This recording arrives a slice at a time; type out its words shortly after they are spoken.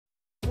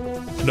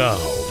Now,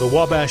 the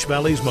Wabash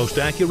Valley's most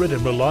accurate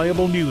and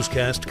reliable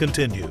newscast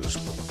continues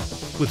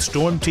with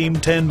Storm Team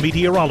 10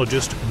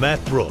 meteorologist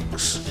Matt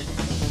Brooks.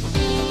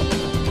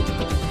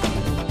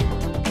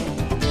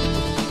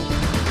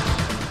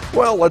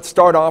 Well, let's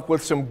start off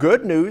with some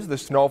good news. The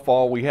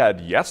snowfall we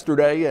had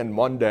yesterday and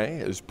Monday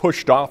is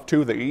pushed off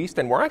to the east,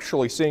 and we're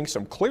actually seeing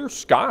some clear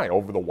sky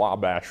over the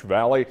Wabash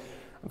Valley.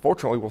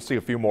 Unfortunately, we'll see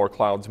a few more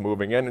clouds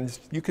moving in, and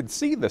you can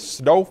see the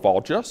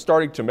snowfall just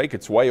starting to make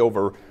its way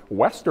over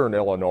western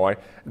Illinois.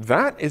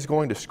 That is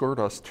going to skirt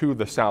us to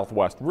the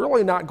southwest.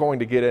 Really not going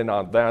to get in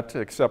on that,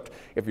 except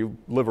if you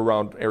live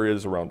around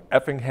areas around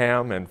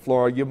Effingham and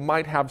Flora, you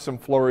might have some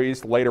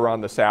flurries later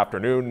on this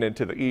afternoon and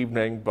into the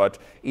evening, but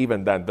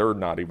even then, they're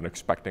not even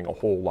expecting a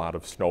whole lot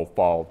of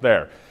snowfall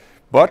there.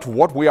 But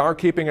what we are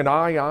keeping an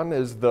eye on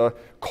is the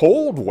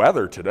cold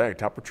weather today.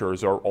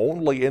 Temperatures are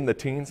only in the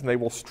teens, and they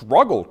will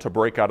struggle to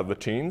break out of the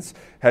teens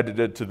headed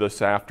into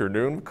this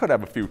afternoon. We could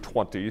have a few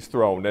 20s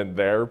thrown in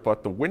there,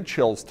 but the wind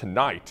chills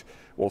tonight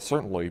will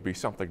certainly be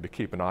something to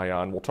keep an eye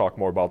on. We'll talk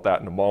more about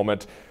that in a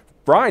moment.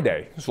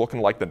 Friday is looking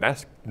like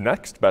the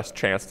next best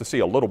chance to see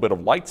a little bit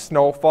of light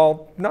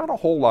snowfall. Not a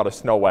whole lot of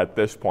snow at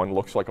this point.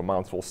 Looks like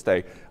amounts will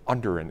stay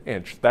under an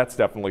inch. That's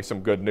definitely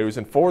some good news.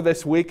 And for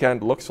this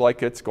weekend, looks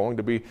like it's going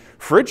to be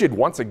frigid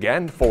once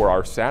again for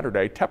our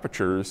Saturday.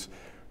 Temperatures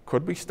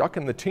could be stuck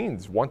in the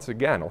teens once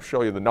again. I'll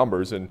show you the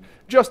numbers in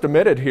just a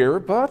minute here,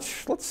 but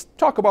let's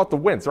talk about the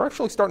winds. They're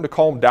actually starting to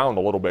calm down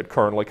a little bit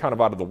currently, kind of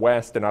out of the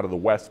west and out of the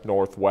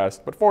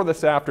west-northwest. But for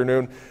this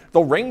afternoon,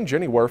 they'll range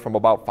anywhere from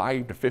about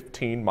 5 to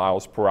 15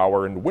 miles per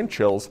hour, and wind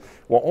chills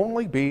will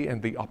only be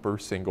in the upper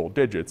single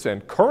digits.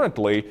 And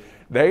currently,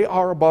 they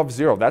are above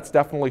zero. That's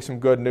definitely some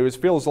good news.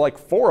 Feels like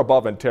 4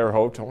 above in Terre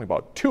Haute, only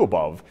about 2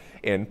 above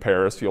in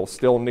Paris. You'll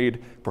still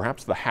need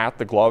perhaps the hat,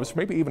 the gloves,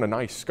 maybe even a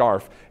nice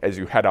scarf as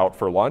you head out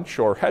for lunch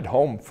or head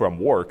home from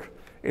work.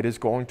 It is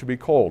going to be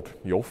cold.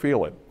 You'll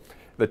feel it.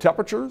 The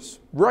temperatures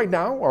right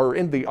now are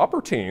in the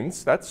upper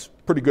teens. That's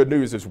pretty good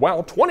news as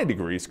well. 20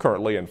 degrees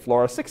currently in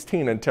Flora,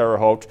 16 in Terre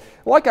Haute.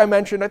 Like I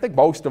mentioned, I think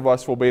most of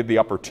us will be in the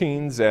upper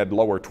teens and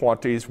lower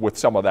 20s with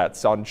some of that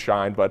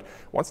sunshine. But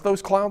once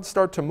those clouds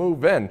start to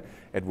move in,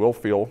 it will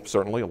feel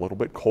certainly a little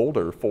bit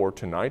colder for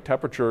tonight.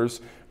 Temperatures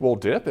will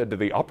dip into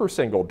the upper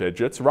single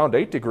digits, around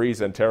 8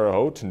 degrees in Terre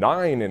Haute,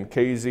 9 in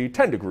KZ,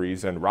 10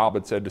 degrees in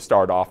Robinson to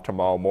start off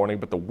tomorrow morning.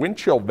 But the wind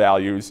chill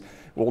values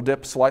will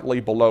dip slightly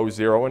below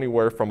zero,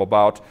 anywhere from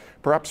about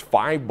perhaps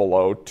 5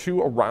 below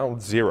to around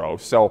 0.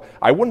 So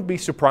I wouldn't be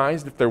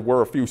surprised if there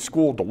were a few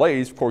school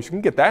delays. Of course, you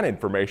can get that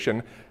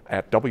information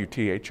at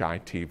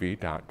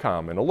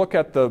WTHI-TV.com. And a look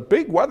at the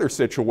big weather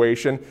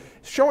situation,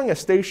 showing a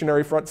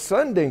stationary front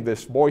sending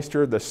this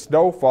moisture, the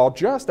snowfall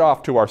just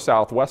off to our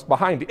southwest.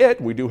 Behind it,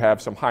 we do have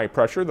some high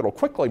pressure that'll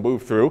quickly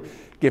move through,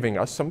 giving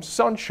us some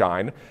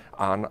sunshine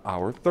on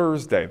our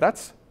Thursday.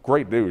 That's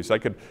great news. I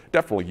could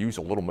definitely use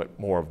a little bit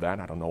more of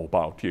that. I don't know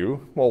about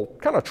you. We'll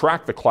kind of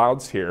track the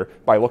clouds here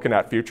by looking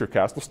at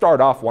Futurecast. We'll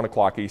start off 1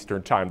 o'clock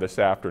Eastern time this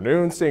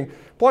afternoon, seeing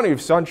plenty of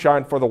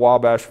sunshine for the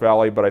Wabash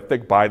Valley, but I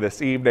think by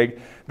this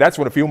evening, that's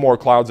when a few more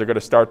clouds are going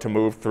to start to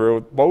move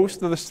through.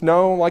 Most of the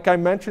snow, like I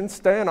mentioned,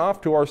 staying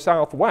off to our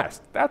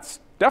southwest. That's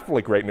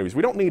definitely great news.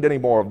 We don't need any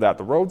more of that.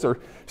 The roads are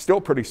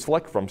still pretty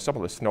slick from some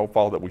of the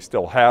snowfall that we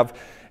still have.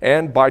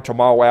 And by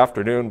tomorrow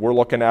afternoon, we're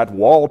looking at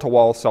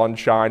wall-to-wall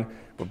sunshine.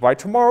 But by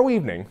tomorrow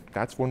evening,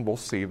 that's when we'll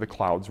see the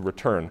clouds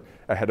return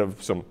ahead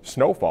of some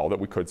snowfall that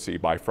we could see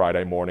by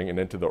Friday morning and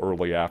into the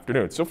early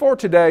afternoon. So for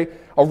today,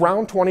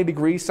 around 20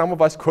 degrees. Some of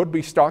us could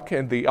be stuck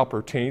in the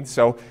upper teens,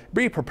 so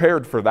be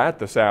prepared for that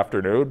this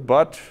afternoon.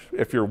 But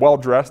if you're well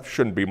dressed,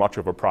 shouldn't be much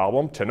of a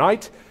problem.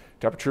 Tonight,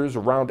 temperatures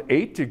around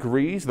 8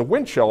 degrees, the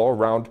wind chill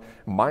around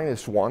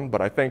 -1,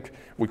 but I think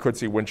we could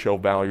see wind chill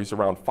values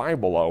around 5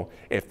 below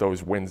if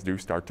those winds do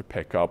start to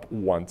pick up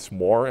once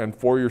more. And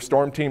for your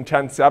Storm Team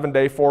 10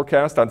 7-day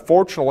forecast,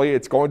 unfortunately,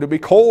 it's going to be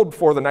cold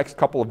for the next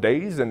couple of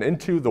days and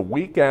into the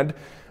weekend.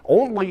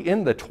 Only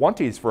in the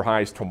 20s for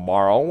highs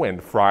tomorrow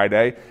and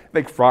Friday. I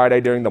think Friday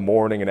during the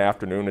morning and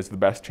afternoon is the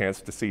best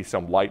chance to see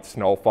some light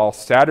snowfall.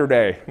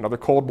 Saturday, another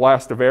cold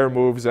blast of air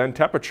moves in.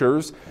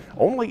 Temperatures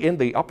only in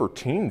the upper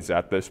teens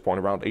at this point,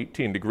 around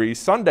 18 degrees.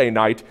 Sunday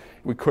night,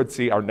 we could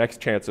see our next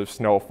chance of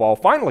snowfall,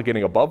 finally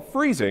getting above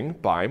freezing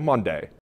by Monday.